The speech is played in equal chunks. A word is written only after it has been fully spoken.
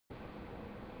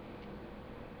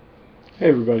Hey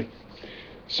everybody.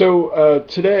 So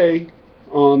today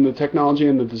on the technology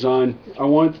and the design, I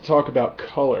wanted to talk about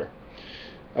color.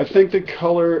 I think that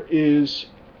color is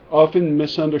often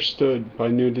misunderstood by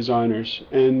new designers,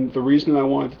 and the reason I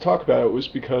wanted to talk about it was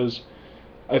because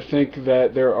I think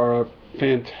that there are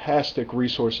fantastic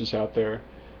resources out there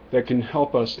that can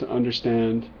help us to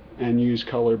understand and use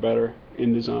color better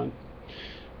in design.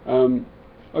 Um,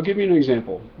 I'll give you an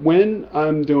example. When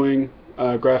I'm doing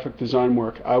graphic design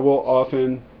work, I will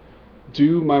often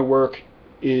do my work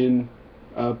in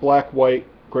black, white,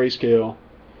 grayscale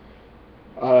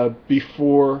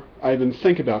before I even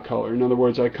think about color. In other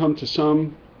words, I come to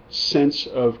some sense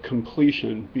of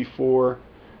completion before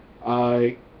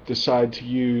I decide to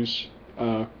use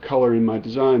color in my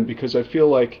design, because I feel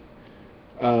like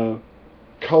uh,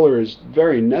 color is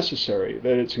very necessary,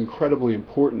 that it's incredibly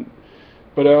important.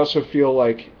 But I also feel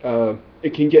like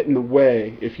it can get in the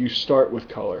way if you start with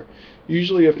color.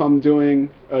 Usually if I'm doing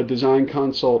a design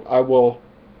consult, I will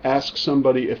ask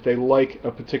somebody if they like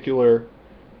a particular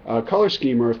color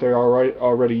scheme, or if they're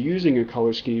already using a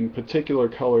color scheme, particular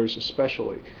colors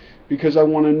especially, because I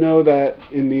want to know that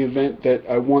in the event that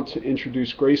I want to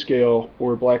introduce grayscale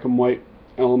or black and white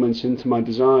elements into my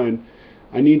design,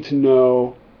 I need to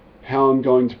know how I'm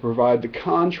going to provide the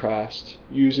contrast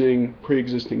using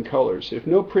pre-existing colors. If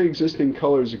no pre-existing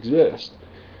colors exist,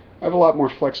 I have a lot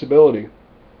more flexibility.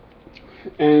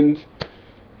 And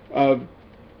uh,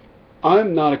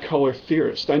 I'm not a color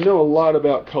theorist. I know a lot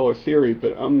about color theory,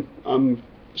 but I'm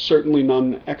certainly not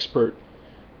an expert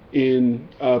in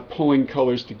pulling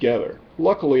colors together.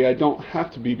 Luckily, I don't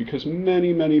have to be, because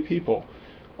many people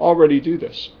already do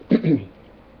this.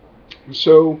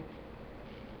 So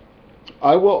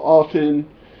I will often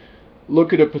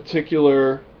look at a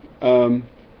particular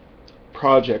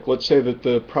project. Let's say that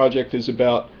the project is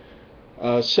about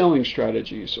selling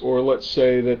strategies, or let's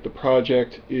say that the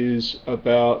project is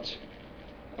about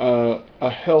a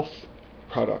health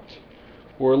product,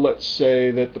 or let's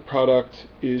say that the product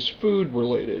is food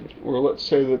related, or let's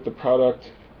say that the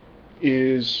product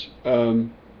is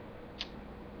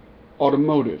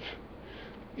automotive.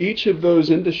 Each of those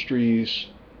industries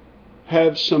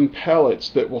have some palettes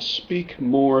that will speak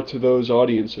more to those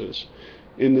audiences.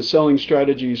 In the selling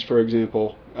strategies, for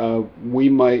example, we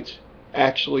might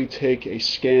actually take a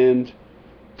scanned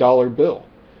dollar bill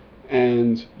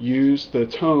and use the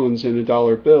tones in a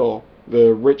dollar bill,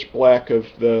 the rich black of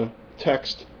the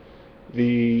text,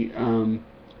 the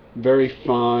very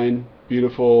fine,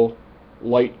 beautiful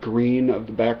light green of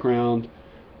the background,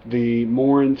 the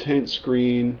more intense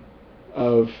green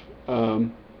of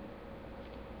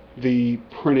the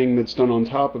printing that's done on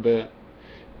top of it.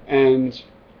 And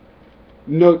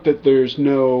note that there's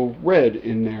no red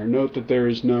in there. Note that there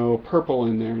is no purple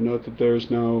in there. Note that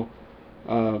there's no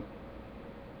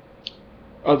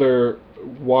other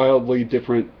wildly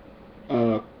different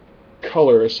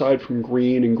color aside from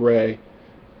green and gray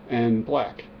and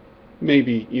black.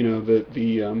 Maybe,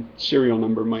 the serial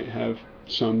number might have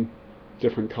some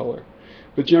different color.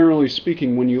 But generally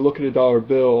speaking, when you look at a dollar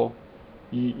bill,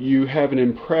 you have an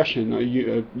impression,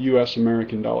 a U.S.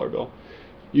 American dollar bill,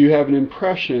 you have an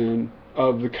impression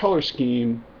of the color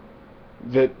scheme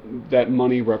that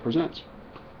money represents.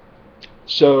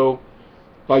 So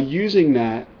by using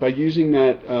that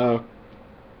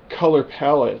color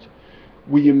palette,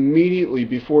 we immediately,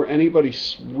 before anybody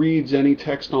reads any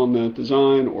text on the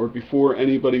design, or before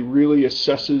anybody really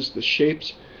assesses the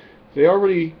shapes, they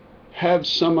already have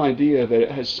some idea that it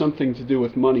has something to do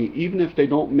with money, even if they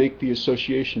don't make the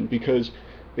association, because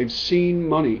they've seen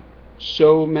money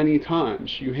so many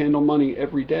times. You handle money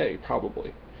every day,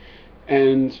 probably.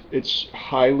 And it's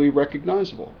highly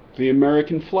recognizable. The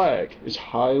American flag is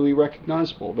highly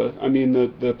recognizable.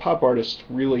 The pop artists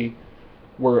really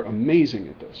were amazing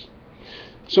at this.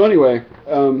 So anyway,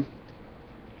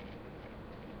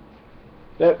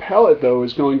 that palette, though,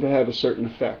 is going to have a certain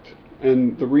effect.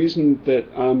 And the reason that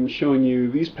I'm showing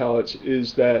you these palettes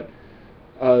is that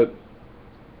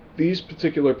these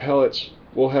particular palettes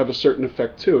will have a certain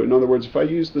effect too. In other words, if I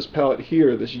use this palette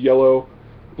here, this yellow,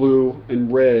 blue,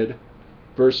 and red,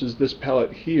 versus this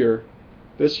palette here,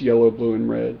 this yellow, blue, and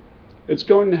red, it's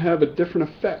going to have a different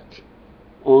effect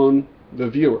on the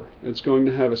viewer. It's going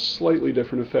to have a slightly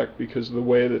different effect because of the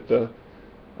way that the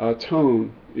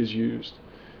tone is used.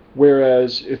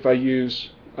 Whereas if I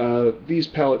use these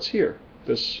palettes here,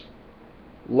 this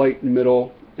light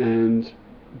middle and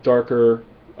darker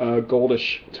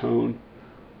goldish tone,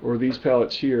 or these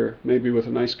palettes here, maybe with a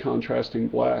nice contrasting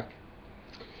black,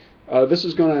 this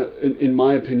is going to, in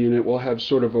my opinion, it will have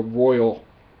sort of a royal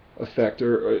effect,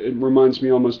 or it reminds me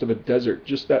almost of a desert.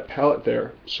 Just that palette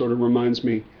there sort of reminds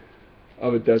me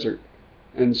of a desert.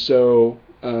 And so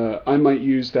I might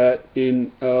use that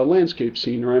in a landscape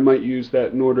scene, or I might use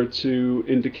that in order to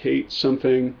indicate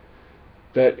something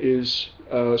that is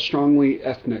strongly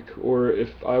ethnic, or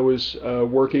if I was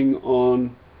working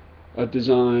on a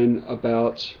design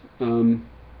about the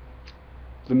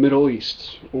Middle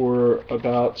East, or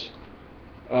about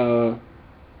the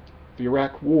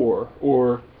Iraq War,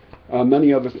 or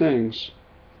many other things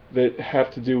that have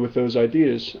to do with those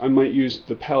ideas, I might use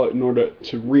the palette in order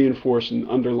to reinforce and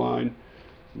underline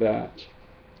that.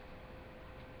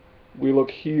 We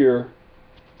look here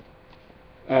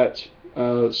at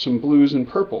some blues and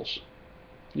purples.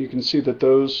 You can see that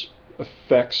those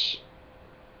effects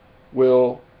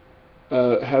will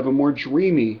have a more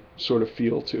dreamy sort of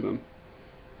feel to them.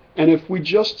 And if we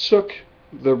just took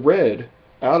the red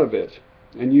out of it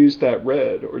and used that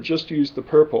red, or just used the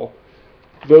purple,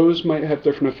 those might have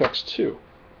different effects too.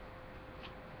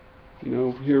 You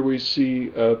know, here we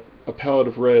see a palette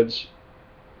of reds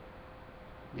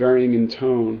varying in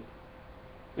tone,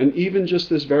 and even just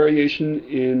this variation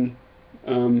in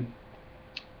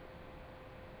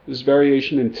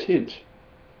tint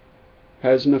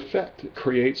has an effect. It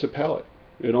creates a palette.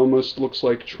 It almost looks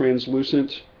like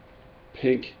translucent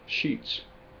pink sheets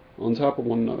on top of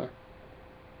one another,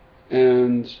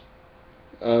 and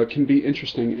can be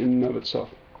interesting in and of itself.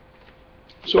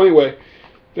 So anyway,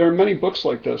 there are many books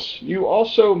like this. You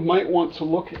also might want to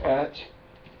look at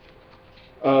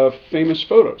famous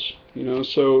photos. You know,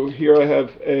 so here I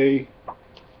have a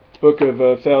book of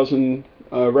 1,000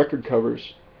 record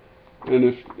covers,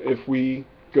 and if we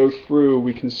go through,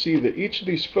 we can see that each of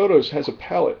these photos has a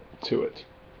palette to it,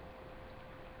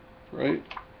 right?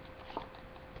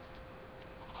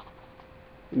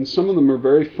 And some of them are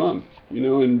very fun, you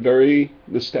know, and very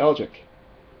nostalgic,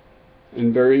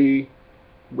 and very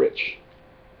rich,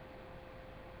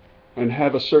 and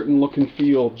have a certain look and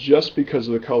feel just because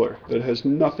of the color that has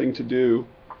nothing to do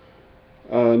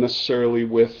necessarily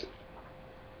with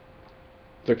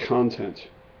the content.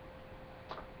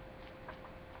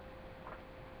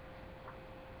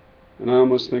 And I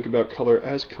almost think about color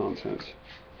as content.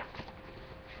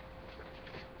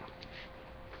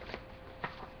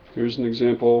 Here's an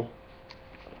example.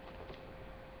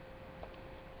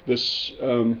 This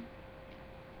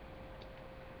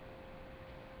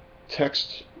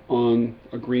text on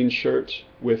a green shirt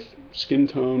with skin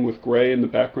tone with gray in the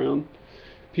background.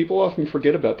 People often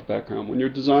forget about the background. When you're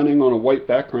designing on a white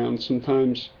background,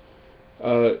 sometimes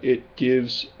it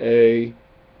gives a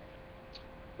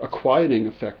quieting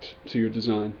effect to your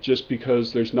design, just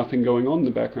because there's nothing going on in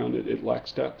the background. It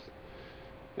lacks depth.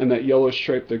 And that yellow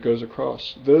stripe that goes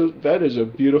across, that is a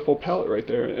beautiful palette right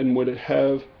there, and would it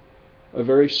have a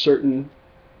very certain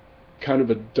kind of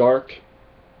a dark,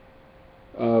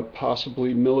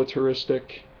 possibly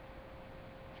militaristic,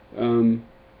 you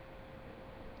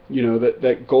know,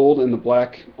 that gold and the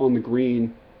black on the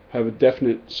green have a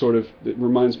definite sort of, it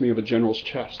reminds me of a general's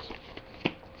chest.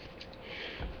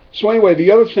 So anyway,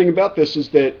 the other thing about this is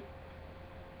that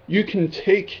you can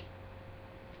take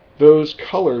those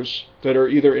colors that are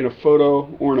either in a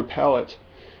photo or in a palette,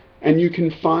 and you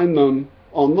can find them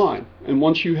online. And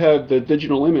once you have the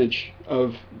digital image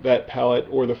of that palette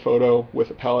or the photo with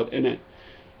a palette in it,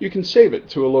 you can save it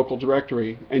to a local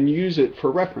directory and use it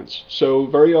for reference. So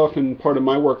very often part of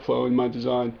my workflow in my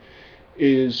design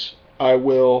is I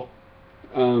will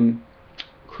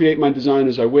create my design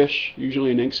as I wish,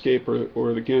 usually in Inkscape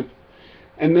or the GIMP,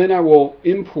 and then I will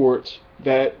import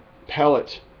that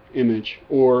palette image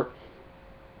or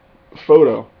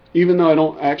photo, even though I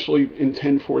don't actually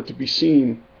intend for it to be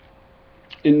seen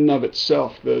in and of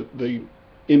itself, the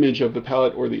image of the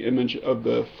palette or the image of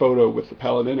the photo with the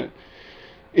palette in it,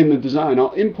 in the design.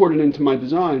 I'll import it into my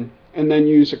design and then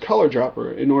use a color dropper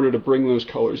in order to bring those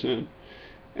colors in.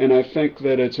 And I think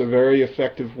that it's a very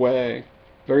effective way,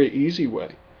 very easy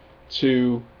way,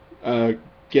 to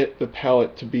get the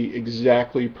palette to be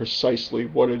exactly, precisely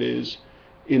what it is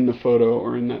in the photo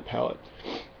or in that palette.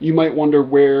 You might wonder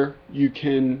where you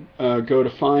can go to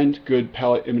find good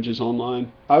palette images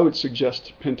online. I would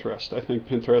suggest Pinterest. I think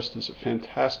Pinterest is a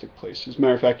fantastic place. As a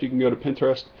matter of fact, you can go to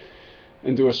Pinterest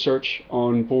and do a search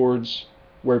on boards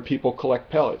where people collect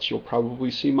palettes. You'll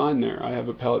probably see mine there. I have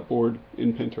a palette board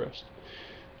in Pinterest.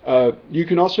 You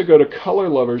can also go to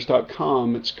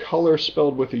colorlovers.com. It's color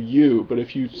spelled with a U, but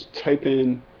if you type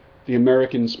in the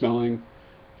American spelling,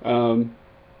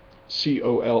 COLORLOVERS,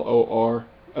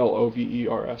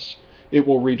 it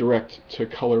will redirect to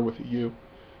color with a U,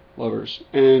 lovers.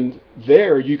 And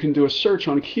there you can do a search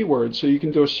on keywords. So you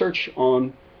can do a search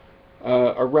on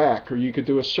Iraq, or you could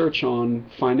do a search on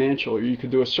financial, or you could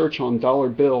do a search on dollar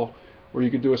bill, or you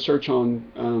could do a search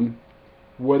on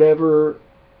whatever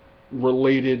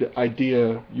related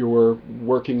idea you're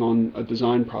working on a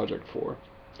design project for.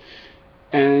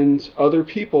 And other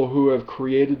people who have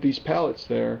created these palettes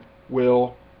there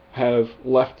will have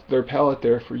left their palette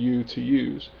there for you to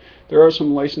use. There are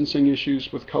some licensing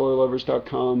issues with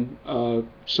colorlovers.com.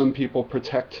 Some people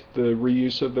protect the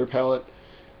reuse of their palette,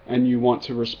 and you want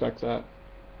to respect that.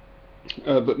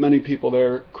 But many people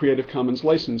there, Creative Commons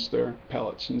license their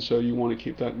palettes, and so you want to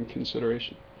keep that in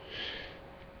consideration.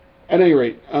 At any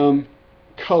rate,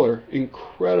 color,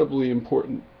 incredibly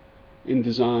important in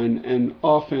design, and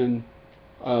often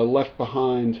left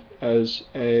behind as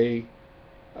a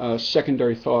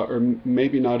secondary thought, or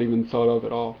maybe not even thought of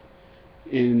at all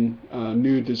in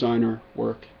new designer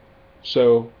work.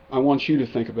 So I want you to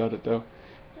think about it, though.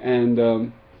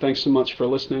 And thanks so much for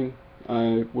listening.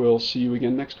 I will see you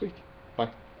again next week.